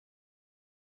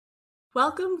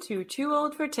Welcome to Too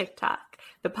Old for TikTok,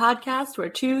 the podcast where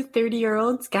two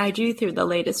 30-year-olds guide you through the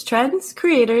latest trends,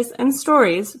 creators, and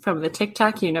stories from the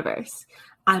TikTok universe.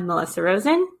 I'm Melissa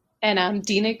Rosen. And I'm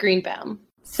Dina Greenbaum.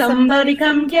 Somebody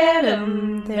come get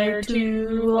 'em, they're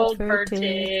too old for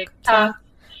TikTok.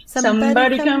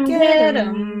 Somebody come get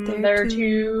 'em, they're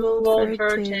too old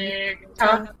for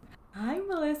TikTok. Hi,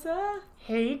 Melissa.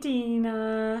 Hey,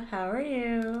 Dina. How are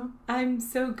you? I'm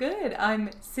so good. I'm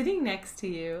sitting next to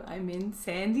you. I'm in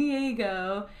San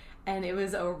Diego, and it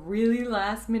was a really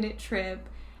last-minute trip.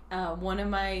 One of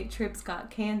my trips got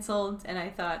canceled, and I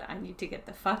thought, I need to get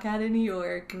the fuck out of New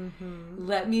York.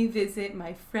 Let me visit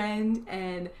my friend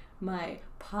and my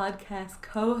podcast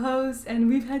co-host, and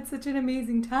we've had such an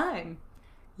amazing time.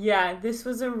 Yeah, this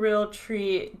was a real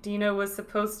treat. Dina was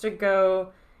supposed to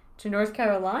go to North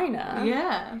Carolina.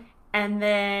 Yeah. And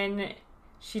then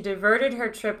she diverted her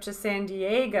trip to San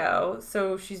Diego,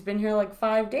 so she's been here like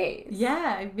 5 days.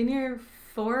 Yeah, I've been here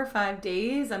 4 or 5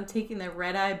 days. I'm taking the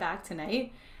red eye back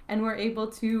tonight, and we're able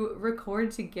to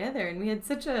record together. And we had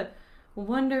such a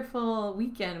wonderful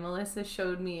weekend. Melissa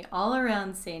showed me all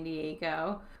around San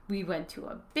Diego. We went to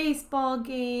a baseball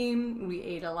game. We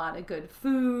ate a lot of good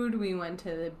food. We went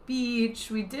to the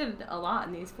beach. We did a lot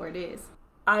in these 4 days.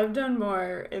 I've done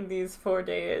more in these 4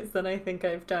 days than I think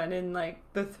I've done in like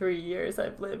the 3 years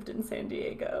I've lived in San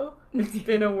Diego. It's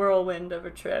been a whirlwind of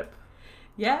a trip.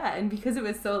 Yeah, and because it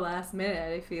was so last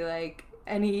minute, I feel like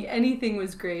anything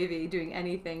was gravy, doing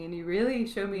anything, and you really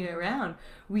showed me around.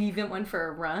 We even went for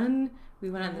a run.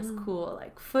 We went on this cool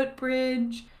like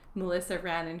footbridge. Melissa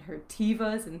ran in her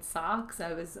Tevas and socks.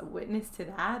 I was a witness to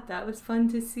that. That was fun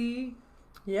to see.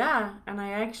 Yeah, and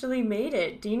I actually made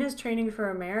it. Dina's training for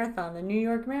a marathon, the New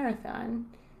York Marathon,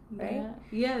 right?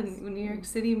 Yeah, New York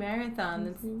City Marathon.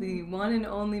 That's the one and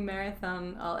only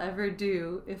marathon I'll ever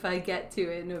do if I get to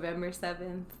it November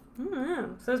 7th.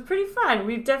 So it's pretty fun.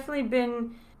 We've definitely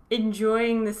been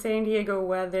enjoying the San Diego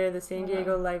weather, the San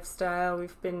Diego lifestyle.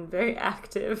 We've been very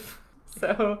active.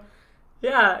 So,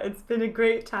 yeah, it's been a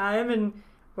great time, and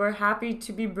we're happy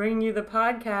to be bringing you the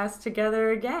podcast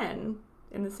together again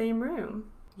in the same room.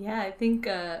 Yeah, I think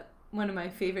one of my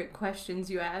favorite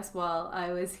questions you asked while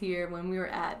I was here when we were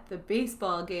at the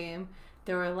baseball game,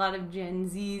 there were a lot of Gen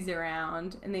Zs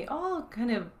around, and they all kind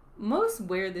of most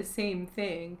wear the same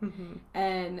thing.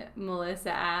 And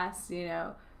Melissa asked,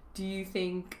 do you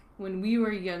think when we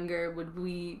were younger, would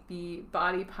we be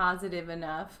body positive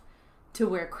enough to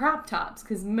wear crop tops?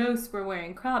 Because most were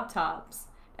wearing crop tops.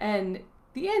 And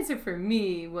the answer for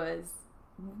me was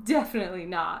definitely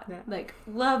not. Yeah. Like,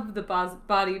 love the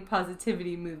body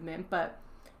positivity movement, but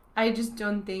I just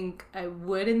don't think I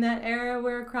would in that era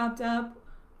wear a crop top.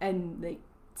 And like,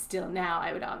 still now,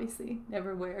 I would obviously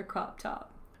never wear a crop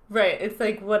top. Right. It's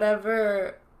like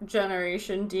whatever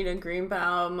generation Dina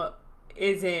Greenbaum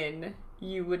is in,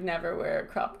 you would never wear a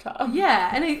crop top.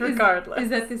 Yeah, and regardless.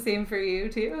 Is that the same for you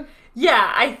too?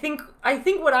 Yeah, I think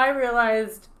what I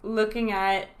realized looking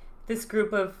at this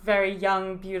group of very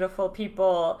young, beautiful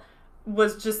people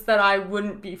was just that I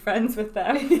wouldn't be friends with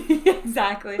them.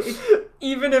 Exactly.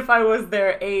 Even if I was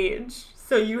their age.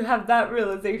 So you have that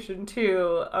realization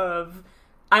too of,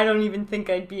 I don't even think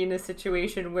I'd be in a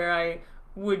situation where I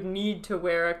would need to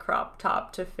wear a crop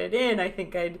top to fit in. I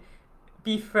think I'd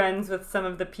be friends with some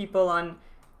of the people on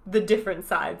the different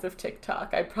sides of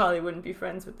TikTok. I probably wouldn't be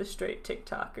friends with the straight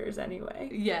TikTokers anyway.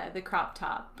 Yeah, the crop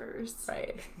toppers.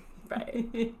 Right.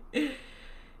 Right.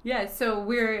 Yeah, so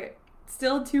we're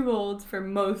still too old for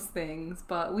most things,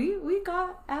 but we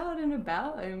got out and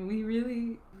about, and we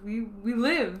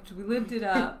lived it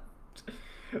up.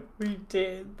 We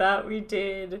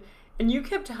did. And you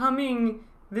kept humming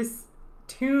this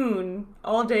tune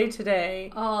all day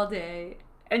today. All day.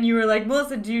 And you were like,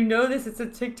 Melissa, do you know this? It's a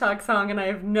TikTok song, and I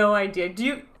have no idea.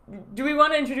 Do we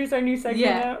want to introduce our new segment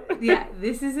now? Yeah,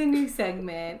 this is a new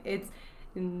segment. It's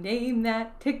Name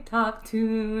That TikTok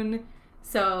Tune.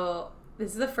 So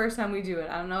this is the first time we do it.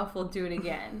 I don't know if we'll do it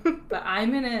again. But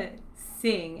I'm going to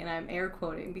sing, and I'm air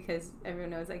quoting because everyone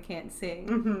knows I can't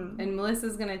sing. And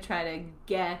Melissa's going to try to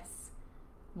guess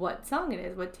what song it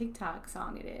is, what TikTok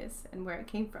song it is, and where it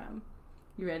came from.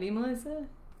 You ready, Melissa?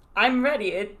 I'm ready.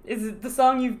 Is it the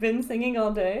song you've been singing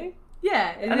all day?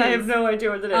 Yeah, it is. I have no idea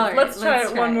what it is. Right, let's try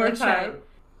it one more time.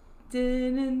 The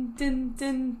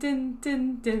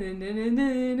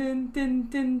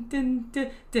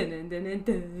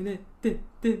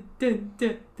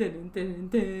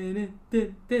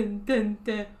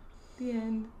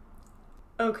end.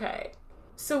 Okay.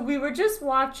 So we were just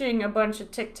watching a bunch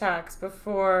of TikToks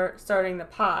before starting the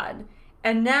pod,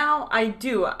 and now I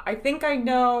think I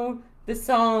know the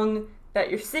song that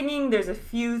you're singing. There's a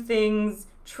few things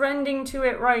trending to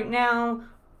it right now,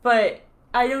 but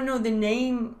I don't know the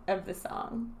name of the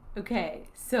song. Okay,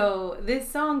 so this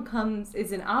song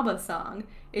is an ABBA song.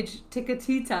 It's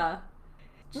Chiquitita.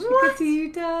 What?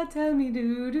 Chiquitita, tell me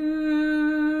do.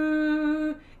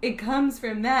 It comes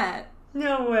from that.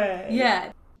 No way.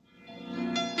 Yeah.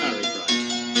 Very bright.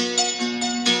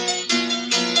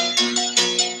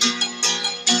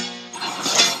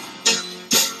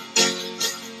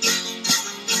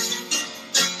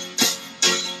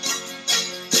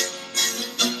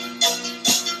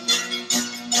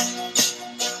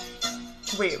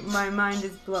 Wait, my mind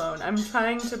is blown. I'm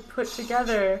trying to put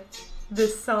together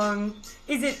this song.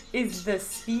 Is the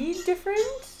speed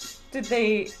different? Did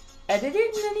they edit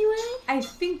it in any way? I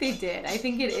think they did. I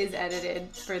think it is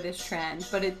edited for this trend,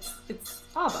 but it's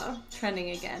ABBA trending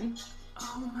again.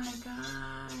 Oh my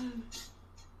god.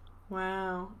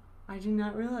 Wow. I did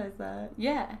not realize that.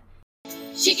 Yeah.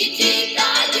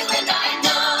 Chiquitita, you and I know.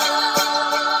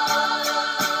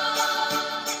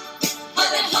 How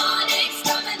the heartaches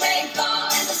come and they go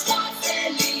and the stars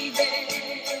they're leaving.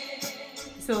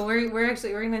 So we're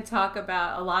going to talk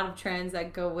about a lot of trends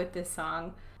that go with this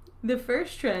song. The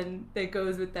first trend that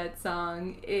goes with that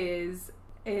song is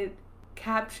it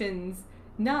captions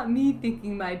not me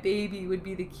thinking my baby would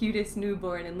be the cutest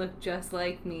newborn and look just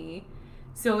like me.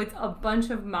 So it's a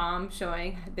bunch of moms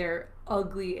showing their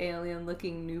ugly alien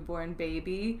looking newborn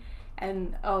baby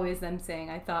and always them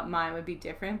saying I thought mine would be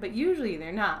different, but usually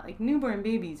they're not. Like newborn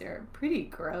babies are pretty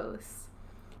gross.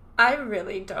 I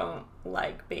really don't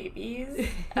like babies,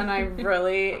 and I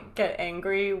really get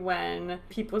angry when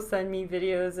people send me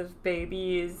videos of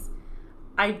babies.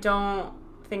 I don't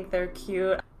think they're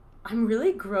cute. I'm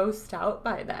really grossed out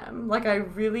by them. Like,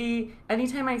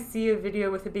 anytime I see a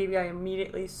video with a baby, I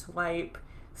immediately swipe.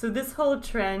 So this whole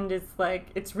trend is like,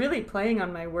 it's really playing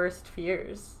on my worst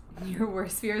fears. Your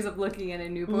worst fears of looking at a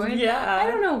newborn? Yeah. I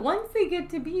don't know. Once they get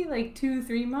to be like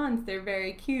 2-3 months, they're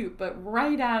very cute. But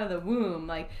right out of the womb,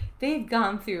 like they've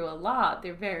gone through a lot.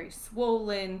 They're very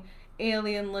swollen,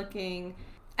 alien looking.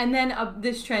 And then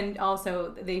this trend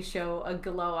also, they show a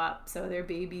glow up. So their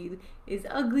baby is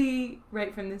ugly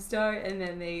right from the start, and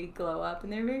then they glow up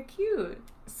and they're very cute.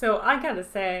 So I gotta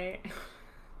say,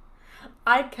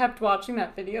 I kept watching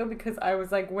that video because I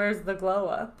was like, where's the glow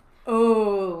up?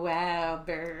 Oh, wow,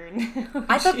 burn. Oh,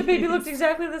 I thought the baby jeez. looked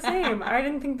exactly the same. I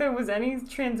didn't think there was any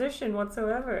transition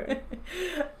whatsoever.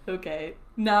 Okay,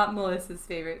 not Melissa's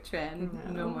favorite trend.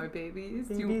 No. No more babies.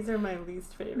 Babies are my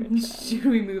least favorite trend. Should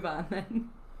we move on then?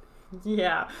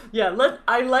 Yeah.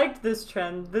 I liked this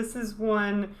trend. This is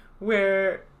one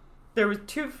where there was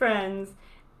two friends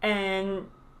and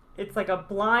it's like a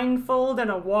blindfold and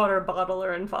a water bottle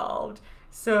are involved.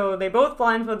 So they both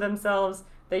blindfold themselves.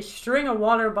 They string a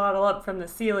water bottle up from the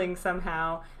ceiling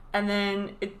somehow. And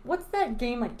then, what's that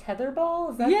game, like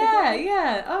tetherball? Is that the game?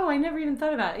 Yeah. Oh, I never even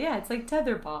thought about it. Yeah, it's like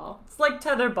tetherball. It's like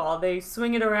tetherball. They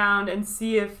swing it around and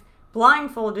see if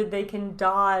blindfolded they can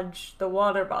dodge the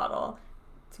water bottle.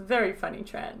 It's a very funny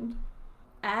trend.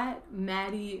 At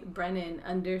Maddie Brennan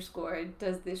 _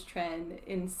 does this trend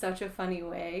in such a funny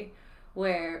way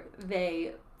where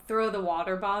they throw the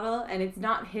water bottle and it's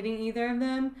not hitting either of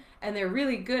them and they're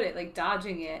really good at like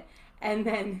dodging it, and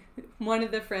then one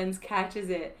of the friends catches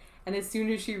it and as soon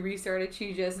as she restarted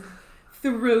she just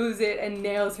throws it and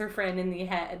nails her friend in the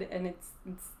head, and it's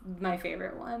my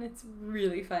favorite one. It's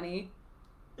really funny.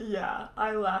 Yeah,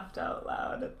 I laughed out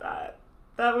loud at that.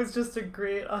 That was just a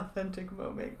great authentic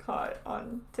moment caught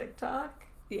on TikTok.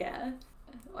 Yeah.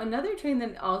 Another trend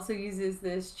that also uses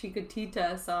this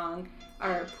Chiquitita song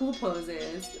are pool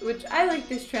poses, which I like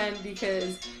this trend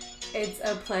because it's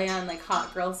a play on like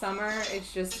hot girl summer.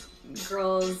 It's just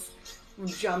girls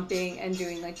jumping and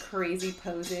doing like crazy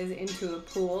poses into a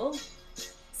pool.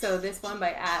 So this one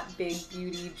by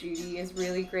 @BigBeautyJudy is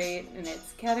really great, and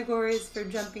it's categories for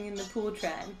jumping in the pool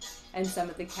trend. And some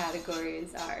of the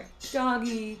categories are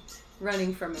doggy,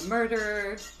 running from a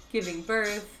murderer, giving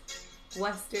birth,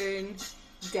 western,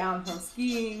 downhill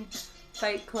skiing,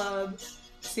 fight club,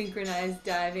 synchronized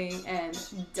diving, and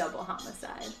double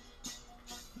homicide.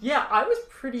 Yeah, I was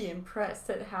pretty impressed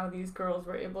at how these girls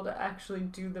were able to actually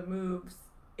do the moves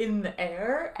in the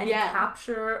air and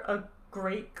capture a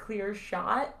great clear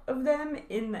shot of them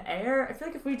in the air. I feel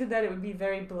like if we did that, it would be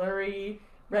very blurry,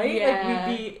 right? Yeah. Like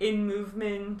we'd be in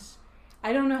movement.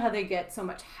 I don't know how they get so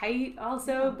much height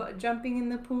also, but jumping in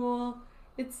the pool,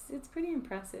 it's pretty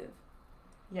impressive.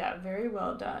 Yeah, very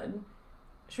well done.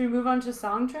 Should we move on to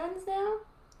song trends now?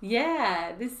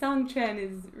 Yeah, this song trend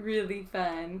is really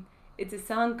fun. It's a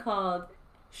song called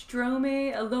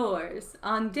Strome Allures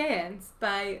on Dance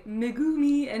by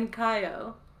Megumi and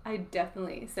Kayo. I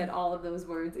definitely said all of those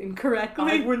words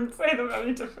incorrectly. I wouldn't say them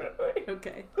any differently.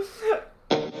 Okay.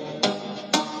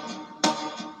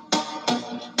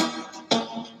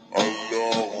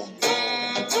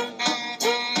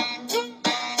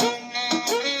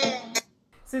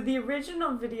 So the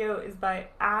original video is by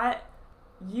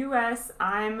 @US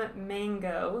I'm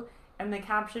Mango, and the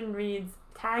caption reads,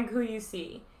 "Tag who you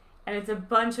see." And it's a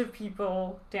bunch of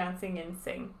people dancing in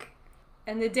sync.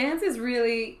 And the dance is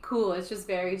really cool. It's just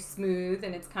very smooth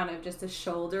and it's kind of just a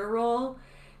shoulder roll.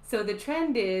 So the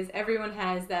trend is everyone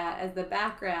has that as the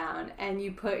background and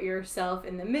you put yourself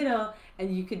in the middle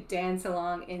and you could dance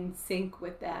along in sync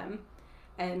with them.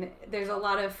 And there's a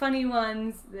lot of funny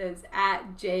ones. There's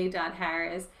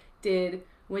 @j.harris did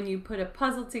when you put a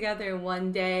puzzle together in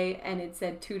one day and it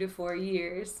said 2 to 4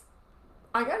 years.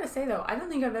 I gotta say though, I don't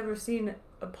think I've ever seen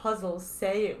a puzzle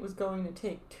say it was going to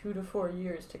take 2 to 4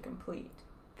 years to complete.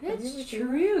 Have you ever That's seen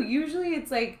true. Usually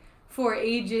it's like for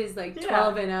ages like Yeah.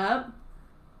 12 and up.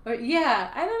 But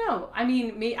yeah, I don't know. I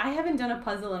mean, I haven't done a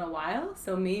puzzle in a while,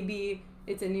 so maybe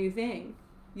it's a new thing.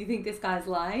 You think this guy's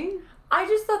lying? I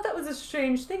just thought that was a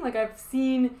strange thing. Like, I've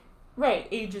seen, right,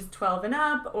 ages 12 and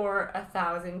up, or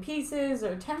 1,000 pieces,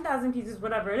 or 10,000 pieces,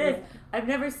 whatever it is. Yeah. I've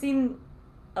never seen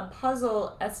a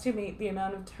puzzle estimate the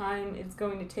amount of time it's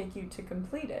going to take you to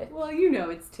complete it. Well, you know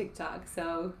it's TikTok,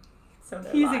 so So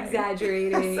they're he's lying.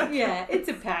 exaggerating. Yeah, it's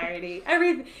a parody.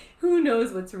 Who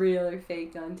knows what's real or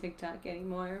fake on TikTok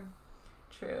anymore?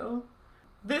 True.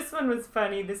 This one was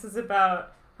funny. This is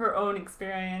about her own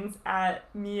experience.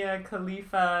 Mia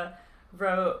Khalifa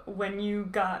wrote, "When you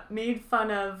got made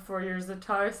fun of for your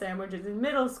za'atar sandwiches in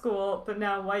middle school, but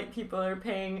now white people are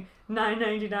paying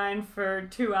 $9.99 for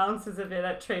 2 ounces of it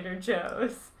at Trader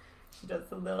Joe's." She does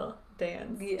the little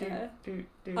dance. Yeah. Do,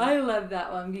 do, do. I love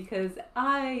that one because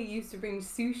I used to bring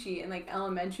sushi in like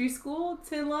elementary school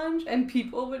to lunch and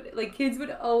kids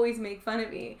would always make fun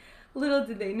of me. Little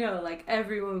did they know, like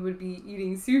everyone would be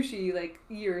eating sushi like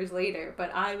years later,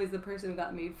 but I was the person who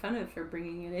got made fun of for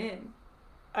bringing it in.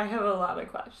 I have a lot of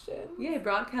questions. Yeah, I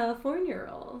brought California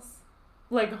rolls.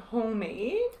 Like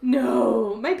homemade?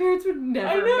 No, my parents would never.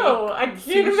 I know. make I can't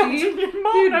sushi. imagine your He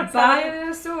mom would knows buy how it to- at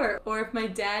a store. Or if my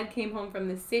dad came home from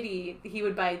the city, he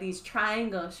would buy these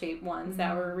triangle shaped ones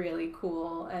that were really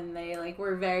cool and they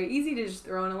were very easy to just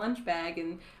throw in a lunch bag.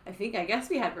 And I guess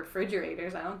we had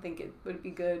refrigerators. I don't think it would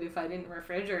be good if I didn't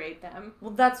refrigerate them.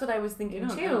 Well, that's what I was thinking You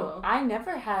don't too. know. I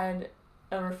never had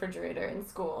a refrigerator in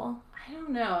school. I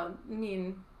don't know. I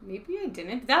mean, maybe I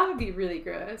didn't. That would be really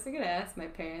gross. I gotta ask my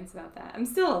parents about that. I'm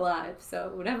still alive,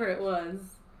 so whatever it was,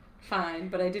 fine.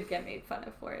 But I did get made fun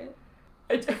of for it.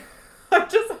 I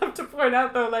just have to point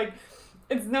out though, like,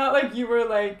 it's not like you were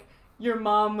like, your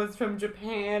mom was from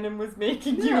Japan and was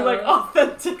making you No. like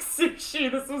authentic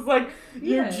sushi. This was like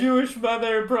your Yeah. Jewish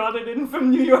mother brought it in from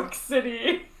New York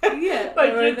City. Yeah,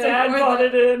 Like or your the- dad or brought the-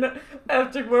 it in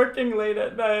after working late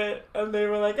at night, and they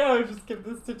were like, "Oh, just give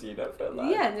this to Tina for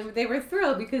lunch." Yeah, they were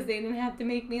thrilled because they didn't have to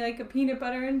make me like a peanut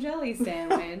butter and jelly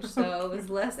sandwich, so it was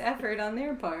less effort on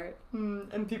their part.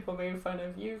 And people made fun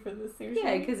of you for the sushi.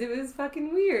 Yeah, because it was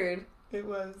fucking weird. it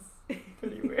was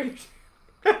pretty weird.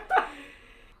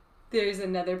 There's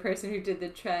another person who did the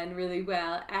trend really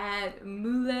well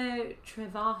 @Mule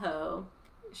Trevajo.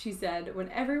 She said, "When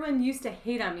everyone used to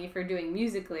hate on me for doing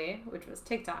Musical.ly, which was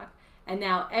TikTok, and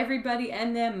now everybody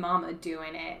and their mama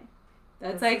doing it."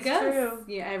 That's This like is us. true.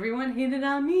 Yeah, everyone hated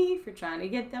on me for trying to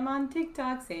get them on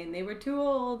TikTok, saying they were too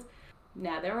old.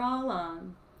 Now they're all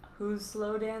on. Who's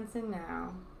slow dancing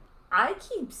now? I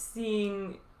keep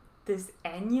seeing this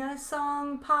Enya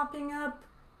song popping up,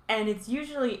 and it's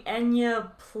usually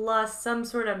Enya plus some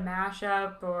sort of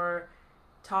mashup or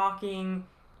talking.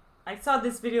 I saw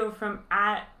this video from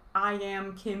 @I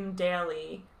am Kim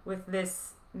Daly with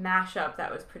this mashup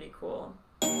that was pretty cool.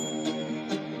 Who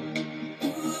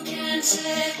can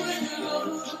say where the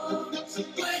road goes,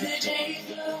 where the day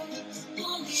flows?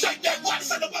 Only Shake that white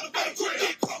son of a better grip.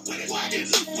 Get drunk with it, get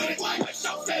loose with it. I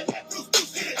shall say that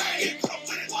loose in it. Get drunk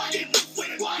with it, get loose with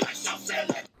it. I shall say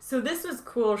that. So this was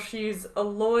cool. She's a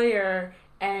lawyer,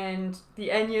 and the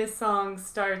Enya song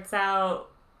starts out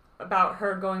about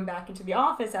her going back into the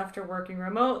office after working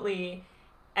remotely.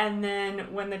 And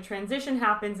then when the transition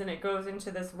happens and it goes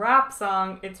into this rap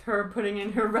song, it's her putting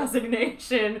in her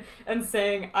resignation and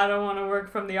saying, "I don't want to work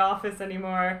from the office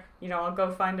anymore. I'll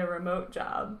go find a remote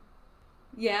job."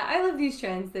 Yeah, I love these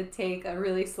trends that take a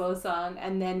really slow song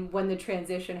and then when the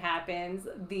transition happens,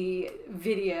 the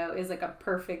video is like a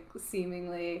perfect,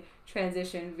 seemingly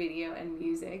transition video and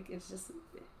music. It's just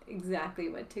exactly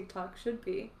what TikTok should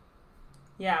be.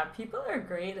 Yeah, people are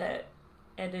great at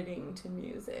editing to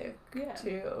music, Yeah.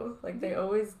 too. Like, they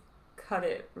always cut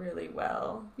it really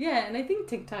well. Yeah, and I think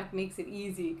TikTok makes it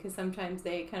easy because sometimes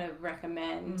they kind of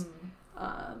recommend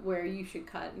where you should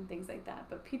cut and things like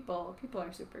that. But people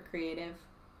are super creative.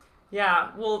 Yeah,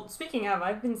 well, speaking of,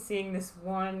 I've been seeing this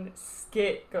one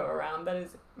skit go around that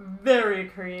is very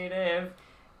creative.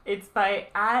 It's by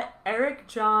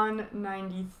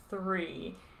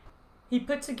 @EricJohn93. He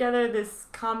put together this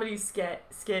comedy skit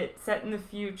set in the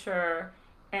future,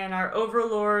 and our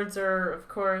overlords are, of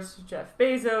course, Jeff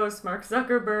Bezos, Mark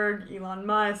Zuckerberg, Elon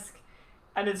Musk,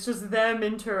 and it's just them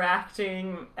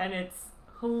interacting, and it's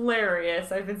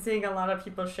hilarious. I've been seeing a lot of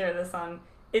people share this on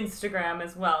Instagram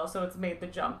as well, so it's made the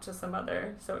jump to some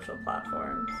other social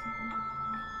platforms.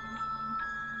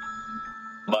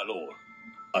 My lord,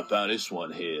 I found this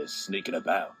one here sneaking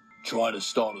about, trying to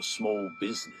start a small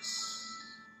business.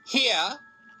 Here,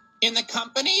 in the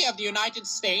company of the United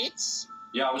States?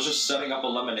 Yeah, I was just setting up a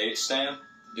lemonade stand.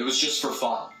 It was just for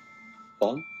fun.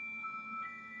 Fun?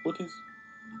 What is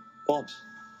fun?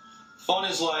 Fun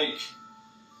is like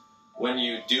when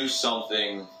you do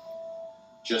something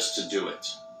just to do it.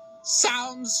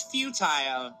 Sounds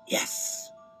futile. Yes.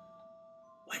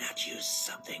 Why not use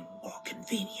something more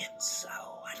convenient? So,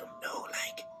 I don't know,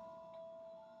 like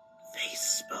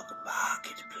Facebook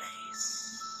Marketplace.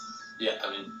 Yeah, I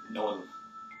mean, no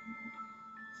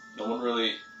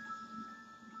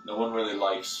one really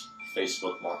likes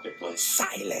Facebook Marketplace.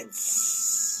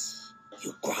 Silence!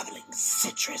 You groveling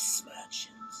citrus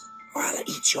merchants. Or I'll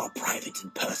eat your private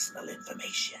and personal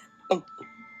information. Oh,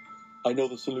 I know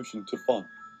the solution to fun.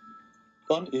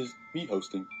 Fun is me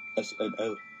hosting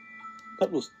SNL.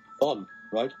 That was fun,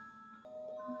 right?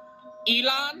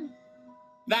 Elon?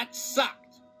 That sucked.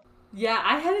 Yeah,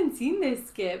 I hadn't seen this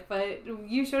skit, but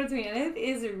you showed it to me, and it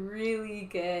is really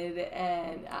good.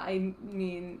 And I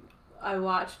mean, I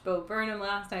watched Bo Burnham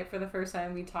last night for the first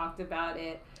time. We talked about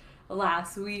it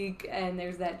last week, and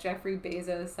there's that Jeffrey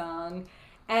Bezos song.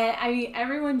 And I mean,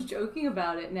 everyone's joking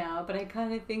about it now, but I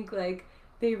kind of think, like,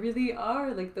 they really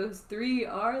are, like, those three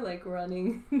are, like,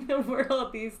 running the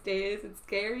world these days. It's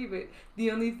scary, but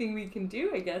the only thing we can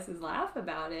do, I guess, is laugh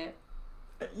about it.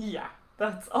 Yeah,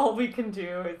 that's all we can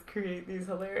do is create these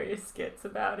hilarious skits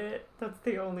about it. That's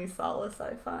the only solace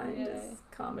I find is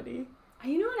comedy.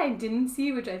 You know what I didn't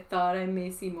see, which I thought I may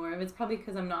see more of, it's probably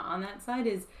because I'm not on that side,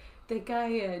 is that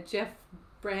guy, Jeff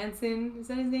Branson, is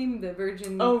that his name? The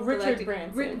Virgin... Oh, Richard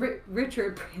Branson.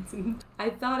 Richard Branson.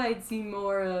 I thought I'd see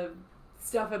more of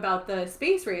stuff about the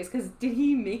space race, because did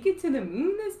he make it to the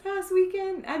moon this past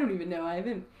weekend? I don't even know. I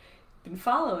haven't been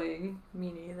following.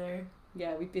 Me neither.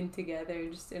 Yeah, we've been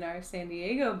together just in our San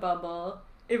Diego bubble.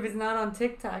 It was not on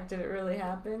TikTok. Did it really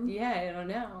happen? Yeah, I don't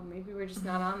know. Maybe we're just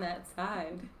not on that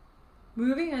side.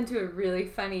 Moving on to a really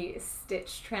funny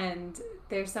Stitch trend,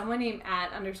 there's someone named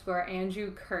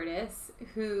 @_Andrew Curtis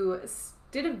who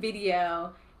did a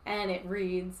video, and it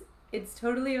reads, "It's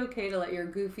totally okay to let your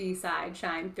goofy side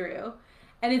shine through."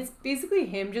 And it's basically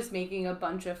him just making a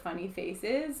bunch of funny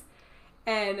faces.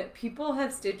 And people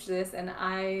have stitched this, and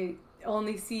I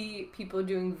only see people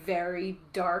doing very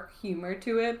dark humor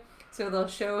to it. So they'll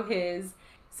show his,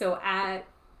 so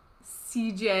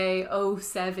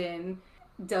 @CJ07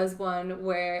 does one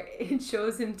where it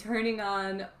shows him turning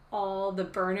on all the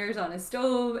burners on a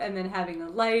stove and then having a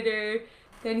lighter.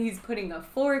 Then he's putting a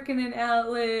fork in an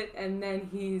outlet, and then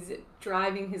he's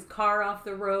driving his car off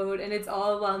the road, and it's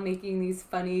all while making these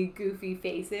funny, goofy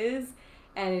faces.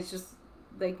 And it's just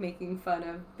like making fun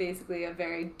of basically a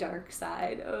very dark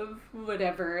side of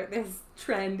whatever this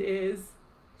trend is.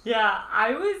 Yeah,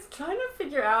 I was trying to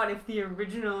figure out if the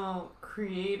original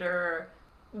creator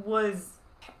was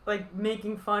like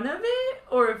making fun of it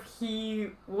or if he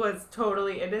was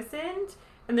totally innocent.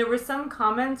 And there were some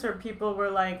comments where people were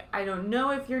like, I don't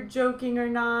know if you're joking or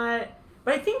not.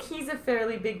 But I think he's a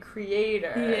fairly big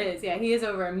creator. He is, yeah. He has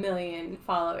over 1 million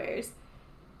followers.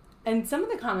 And some of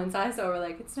the comments I saw were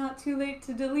like, it's not too late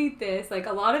to delete this. Like,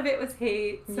 a lot of it was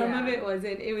hate. Some of it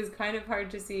wasn't. It was kind of hard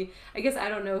to see. I guess I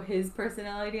don't know his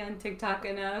personality on TikTok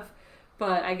enough.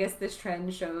 But I guess this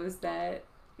trend shows that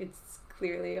it's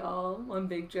clearly all one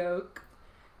big joke.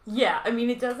 Yeah, I mean,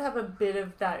 it does have a bit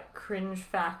of that cringe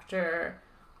factor.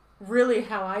 Really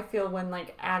how I feel when,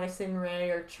 like, Addison Rae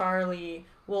or Charlie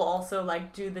will also,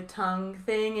 like, do the tongue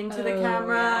thing into the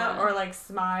camera or, like,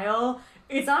 smile.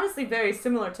 It's honestly very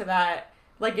similar to that.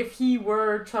 Like, if he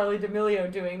were Charlie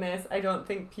D'Amelio doing this, I don't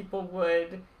think people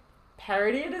would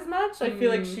parody it as much. I feel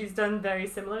like she's done very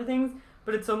similar things,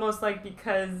 but it's almost like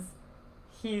because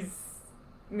he's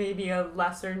maybe a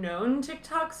lesser known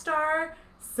TikTok star,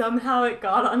 somehow it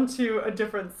got onto a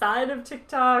different side of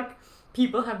TikTok.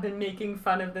 People have been making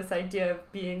fun of this idea of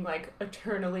being, like,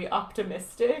 eternally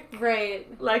optimistic.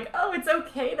 Right. Like, oh, it's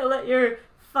okay to let your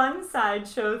fun side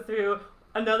show through.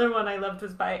 Another one I loved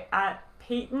was by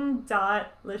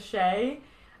 @Peyton.Lachey,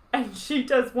 and she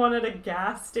does one at a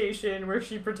gas station where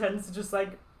she pretends to just,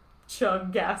 like,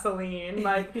 chug gasoline.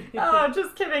 Like, oh,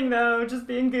 just kidding, though, just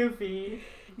being goofy.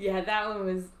 Yeah, that one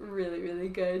was really, really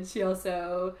good. She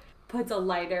also puts a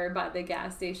lighter by the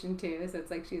gas station, too, so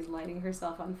it's like she's lighting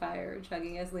herself on fire,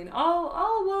 chugging gasoline, all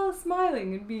while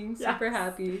smiling and being super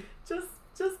happy.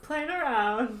 Just playing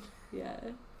around. Yeah.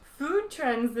 Food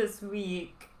trends this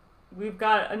week. We've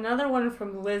got another one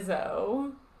from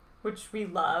Lizzo, which we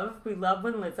love. We love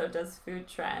when Lizzo does food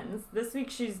trends. This week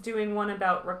she's doing one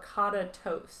about ricotta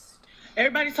toast.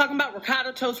 Everybody's talking about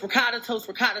ricotta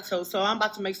toast, so I'm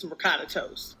about to make some ricotta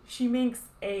toast. She makes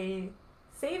a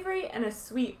savory and a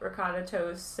sweet ricotta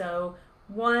toast. So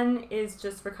one is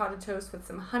just ricotta toast with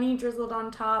some honey drizzled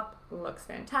on top. Looks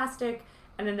fantastic.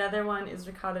 And another one is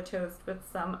ricotta toast with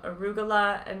some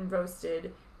arugula and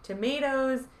roasted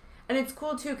tomatoes. And it's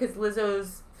cool too because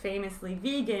Lizzo's famously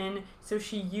vegan, so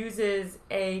she uses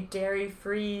a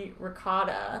dairy-free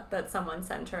ricotta that someone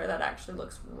sent her that actually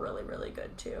looks really, really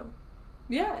good too.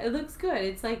 Yeah, it looks good.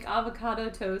 It's like avocado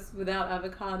toast without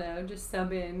avocado. Just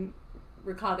sub in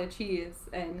ricotta cheese,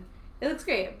 and it looks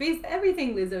great.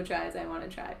 Everything Lizzo tries, I want to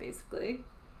try, basically.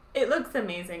 It looks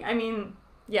amazing. I mean,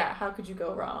 yeah, how could you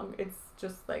go wrong? It's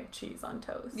just like cheese on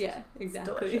toast. Yeah,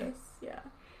 exactly. It's delicious. Yeah.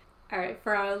 All right,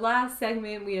 for our last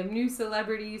segment, we have new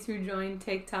celebrities who joined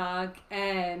TikTok,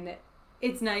 and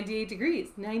it's 98 Degrees.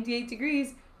 98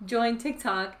 Degrees joined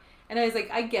TikTok, and I was like,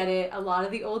 I get it. A lot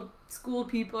of the old school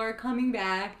people are coming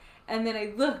back, and then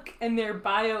I look, and their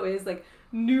bio is like,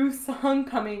 new song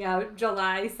coming out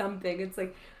July something. It's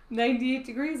like 98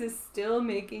 Degrees is still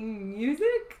making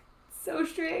music. So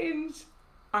strange.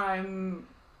 I'm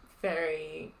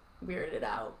very weirded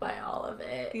out by all of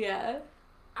it. Yeah.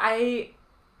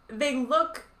 They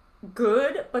look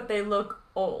good, but they look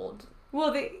old.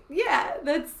 Well,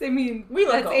 that's we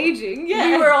look that's old. aging. Yeah.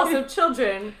 We were also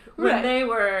children when Right. they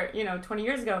were, 20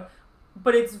 years ago.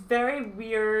 But it's very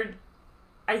weird.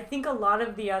 I think a lot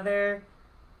of the other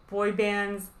boy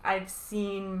bands I've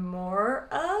seen more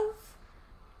of,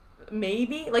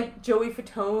 maybe, like Joey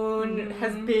Fatone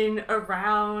has been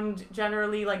around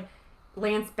generally, like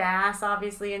Lance Bass,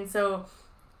 obviously, and so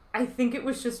I think it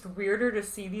was just weirder to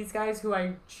see these guys who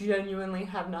I genuinely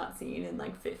have not seen in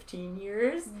like 15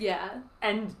 years. Yeah.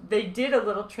 And they did a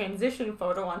little transition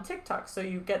photo on TikTok, so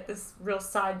you get this real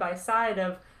side-by-side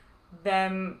of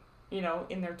them,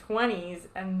 in their 20s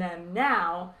and them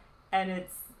now, and it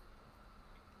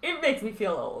makes me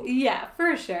feel old. Yeah,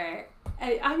 for sure.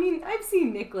 I mean, I've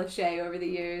seen Nick Lachey over the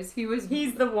years.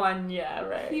 He's the one, yeah,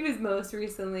 right. He was most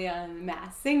recently on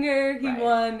Masked Singer. He Right.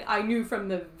 won. I knew from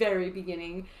the very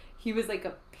beginning. He was like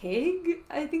a pig,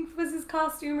 I think was his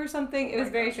costume or something. It was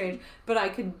very strange. But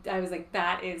I was like,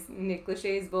 that is Nick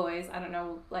Lachey's voice. I don't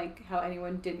know, like, how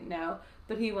anyone didn't know.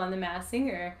 But he won the Masked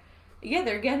Singer. Yeah,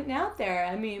 they're getting out there.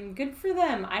 I mean, good for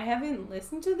them. I haven't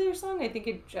listened to their song. I think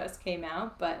it just came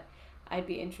out, but I'd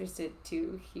be interested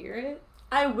to hear it.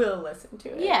 I will listen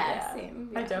to it. Yeah,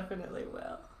 same. I Yeah. definitely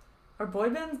will. Are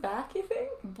boy bands back, you think?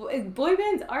 Boy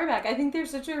bands are back. I think there's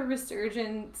such a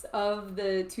resurgence of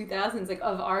the 2000s, like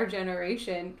of our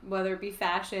generation, whether it be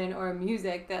fashion or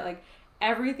music, that like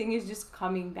everything is just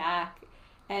coming back.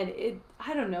 And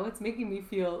I don't know, it's making me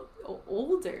feel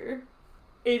older.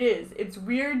 It is. It's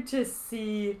weird to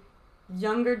see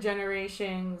younger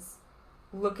generations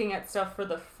looking at stuff for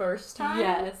the first time.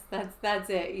 Yes, that's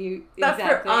it. That's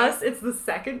exactly. for us, it's the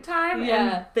second time,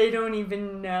 Yeah. and they don't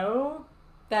even know.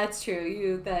 That's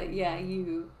true.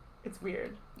 It's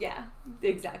weird. Yeah,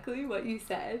 exactly what you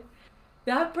said.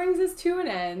 That brings us to an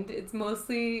end. It's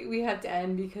mostly we have to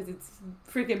end because it's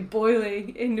freaking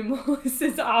boiling into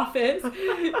Melissa's office.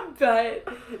 But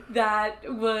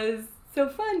that was so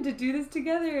fun to do this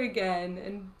together again.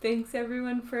 And thanks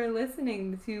everyone for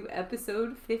listening to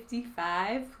episode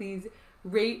 55. Please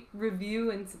rate, review,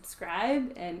 and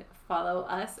subscribe, and follow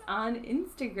us on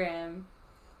Instagram.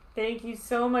 Thank you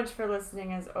so much for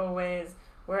listening, as always.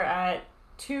 We're at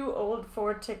 2 Old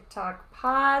for TikTok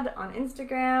Pod on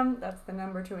Instagram. That's the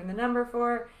number 2 and the number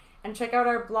 4. And check out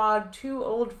our blog,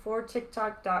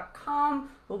 2oldfortiktok.com.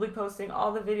 We'll be posting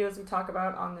all the videos we talk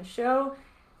about on the show.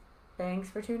 Thanks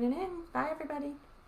for tuning in. Bye, everybody.